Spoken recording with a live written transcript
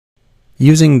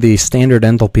Using the standard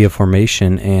enthalpy of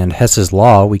formation and Hess's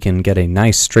law, we can get a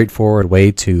nice straightforward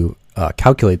way to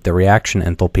calculate the reaction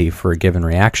enthalpy for a given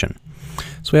reaction.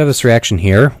 So we have this reaction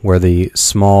here where the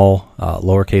small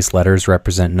lowercase letters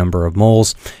represent number of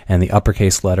moles and the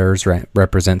uppercase letters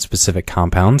represent specific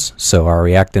compounds. So our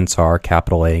reactants are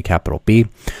capital A, capital B.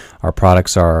 Our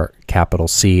products are capital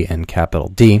C and capital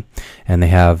D, and they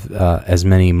have as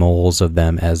many moles of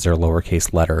them as their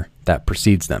lowercase letter that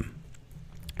precedes them.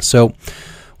 So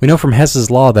we know from Hess's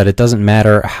law that it doesn't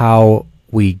matter how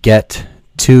we get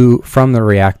from the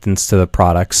reactants to the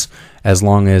products as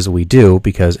long as we do,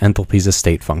 because enthalpy is a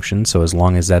state function, so as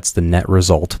long as that's the net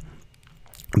result,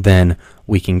 then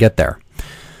we can get there.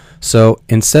 So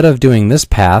instead of doing this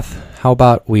path, how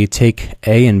about we take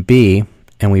A and B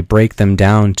and we break them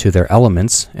down to their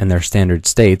elements and their standard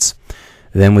states.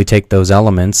 Then we take those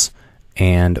elements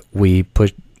and we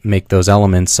make those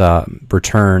elements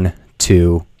return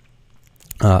to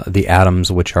the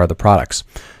atoms, which are the products.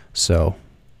 So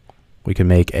we can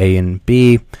make A and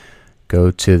B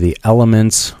go to the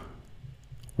elements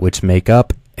which make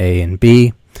up A and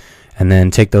B, and then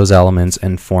take those elements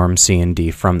and form C and D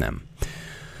from them.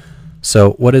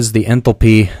 So what is the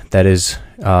enthalpy that is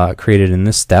created in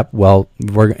this step? Well,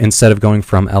 instead of going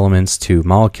from elements to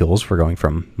molecules, we're going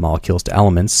from molecules to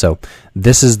elements. So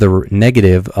this is the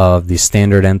negative of the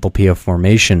standard enthalpy of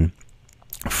formation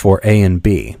for A and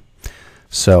B.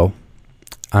 So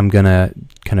I'm going to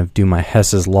kind of do my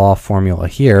Hess's law formula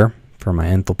here for my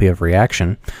enthalpy of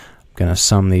reaction. I'm going to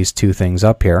sum these two things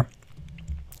up here.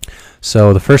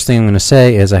 So the first thing I'm going to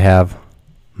say is I have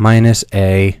minus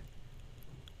A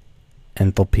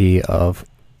enthalpy of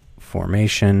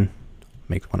formation.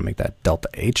 Want to make that delta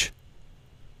H.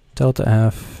 Delta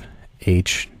F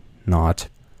H naught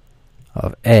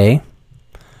of A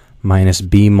minus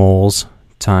B moles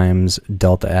times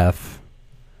delta F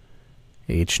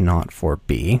H naught for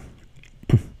B.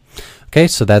 Okay,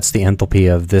 so that's the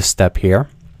enthalpy of this step here.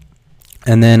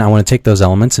 And then I want to take those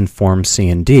elements and form C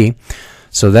and D.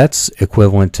 So that's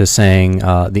equivalent to saying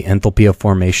the enthalpy of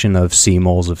formation of C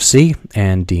moles of C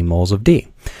and D moles of D.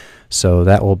 So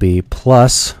that will be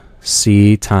plus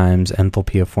C times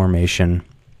enthalpy of formation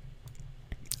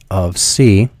of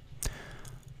C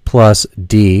plus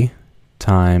D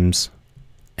times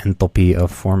enthalpy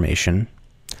of formation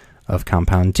of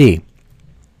compound D.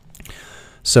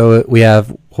 So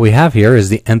what we have here is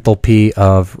the enthalpy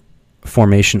of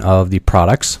formation of the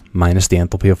products minus the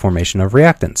enthalpy of formation of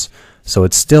reactants. So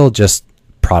it's still just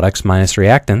products minus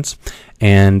reactants,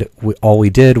 and all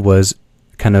we did was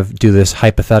kind of do this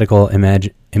hypothetical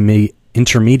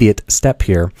intermediate step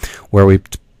here where we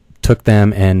took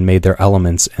them and made their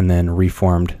elements and then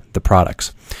reformed the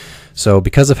products. So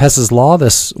because of Hess's law,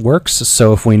 this works.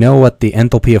 So if we know what the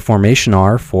enthalpy of formation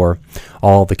are for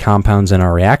all the compounds in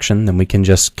our reaction, then we can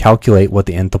just calculate what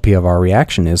the enthalpy of our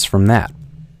reaction is from that.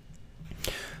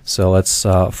 So let's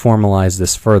formalize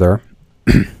this further.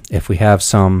 If we have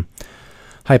some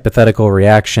hypothetical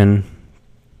reaction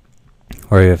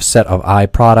where we have a set of I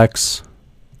products,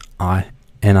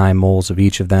 Ni moles of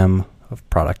each of them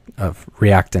of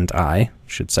reactant I,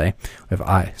 should say. We have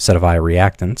a set of I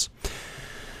reactants.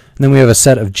 And then we have a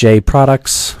set of J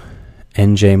products,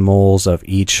 Nj moles of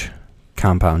each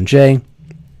compound J.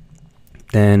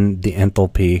 Then the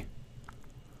enthalpy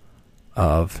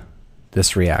of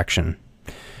this reaction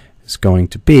is going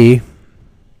to be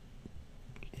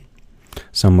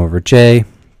sum over J,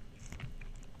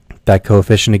 that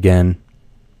coefficient again,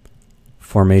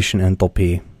 formation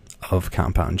enthalpy of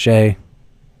compound J,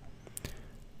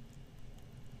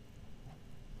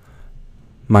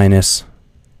 minus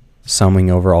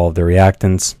summing over all of the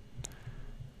reactants,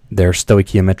 their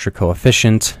stoichiometric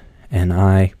coefficient,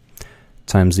 Ni,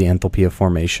 times the enthalpy of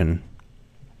formation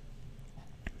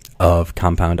of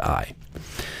compound I.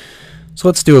 So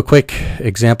let's do a quick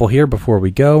example here before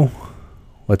we go.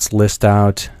 Let's list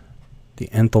out the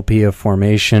enthalpy of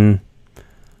formation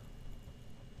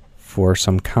for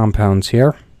some compounds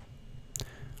here,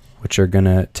 which are going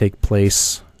to take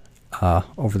place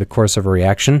over the course of a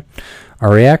reaction.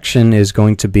 Our reaction is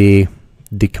going to be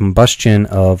the combustion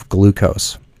of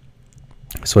glucose.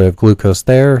 So we have glucose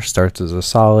there, starts as a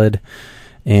solid,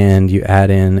 and you add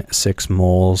in 6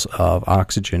 moles of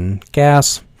oxygen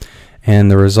gas, and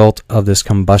the result of this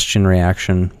combustion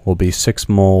reaction will be 6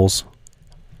 moles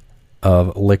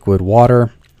of liquid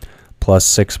water plus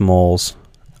 6 moles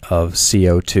of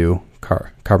CO2,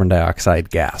 carbon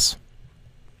dioxide gas.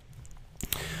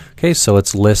 Okay, so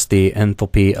let's list the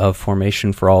enthalpy of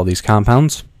formation for all these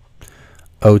compounds.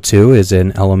 O2 is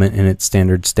an element in its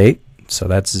standard state, so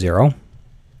that's 0.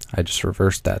 I just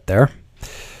reversed that there.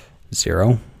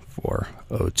 0 for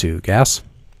O2 gas.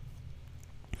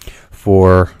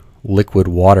 For liquid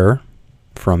water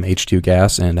from H2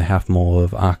 gas and a half mole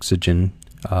of oxygen,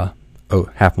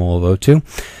 half mole of O2,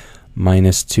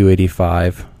 minus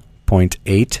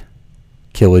 285.8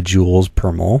 kilojoules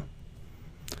per mole.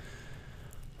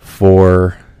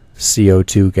 For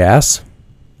CO2 gas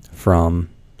from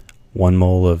 1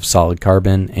 mole of solid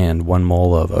carbon and 1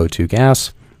 mole of O2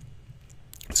 gas,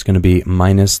 it's going to be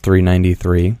minus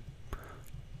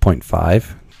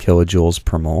 393.5 kilojoules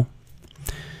per mole.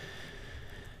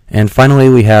 And finally,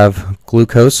 we have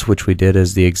glucose, which we did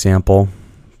as the example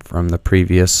from the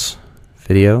previous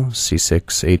video,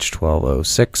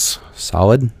 C6H12O6,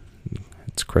 solid.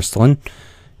 It's crystalline.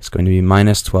 It's going to be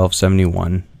minus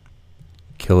 1271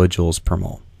 kilojoules per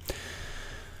mole.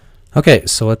 Okay,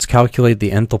 so let's calculate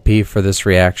the enthalpy for this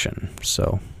reaction.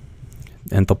 So,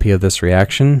 enthalpy of this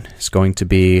reaction is going to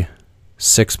be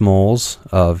 6 moles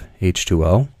of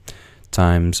H2O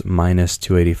times minus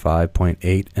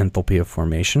 285.8 enthalpy of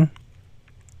formation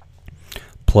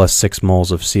plus 6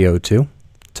 moles of CO2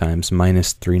 times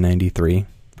minus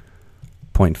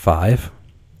 393.5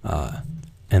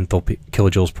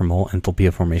 kilojoules per mole enthalpy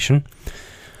of formation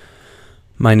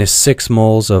minus 6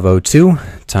 moles of O2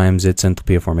 times its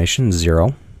enthalpy of formation,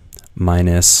 0,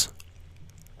 minus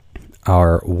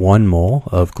our 1 mole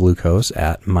of glucose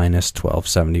at minus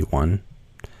 1271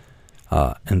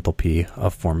 enthalpy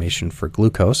of formation for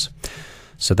glucose.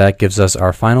 So that gives us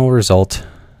our final result,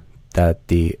 that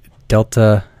the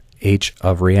delta H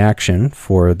of reaction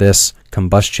for this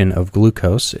combustion of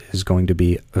glucose is going to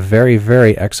be very,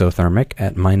 very exothermic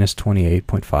at minus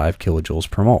 28.5 kilojoules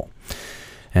per mole.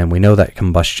 And we know that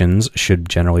combustions should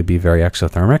generally be very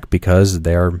exothermic because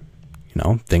they're,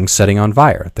 things setting on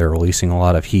fire. They're releasing a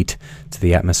lot of heat to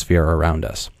the atmosphere around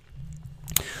us.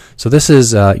 So this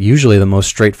is usually the most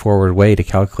straightforward way to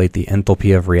calculate the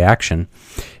enthalpy of reaction,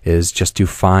 is just to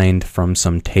find from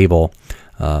some table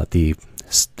the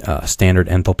standard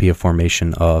enthalpy of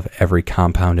formation of every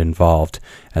compound involved,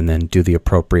 and then do the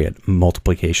appropriate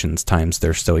multiplications times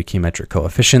their stoichiometric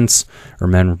coefficients,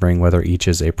 remembering whether each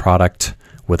is a product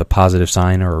with a positive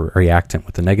sign or a reactant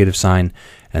with a negative sign,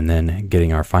 and then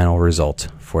getting our final result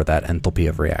for that enthalpy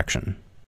of reaction.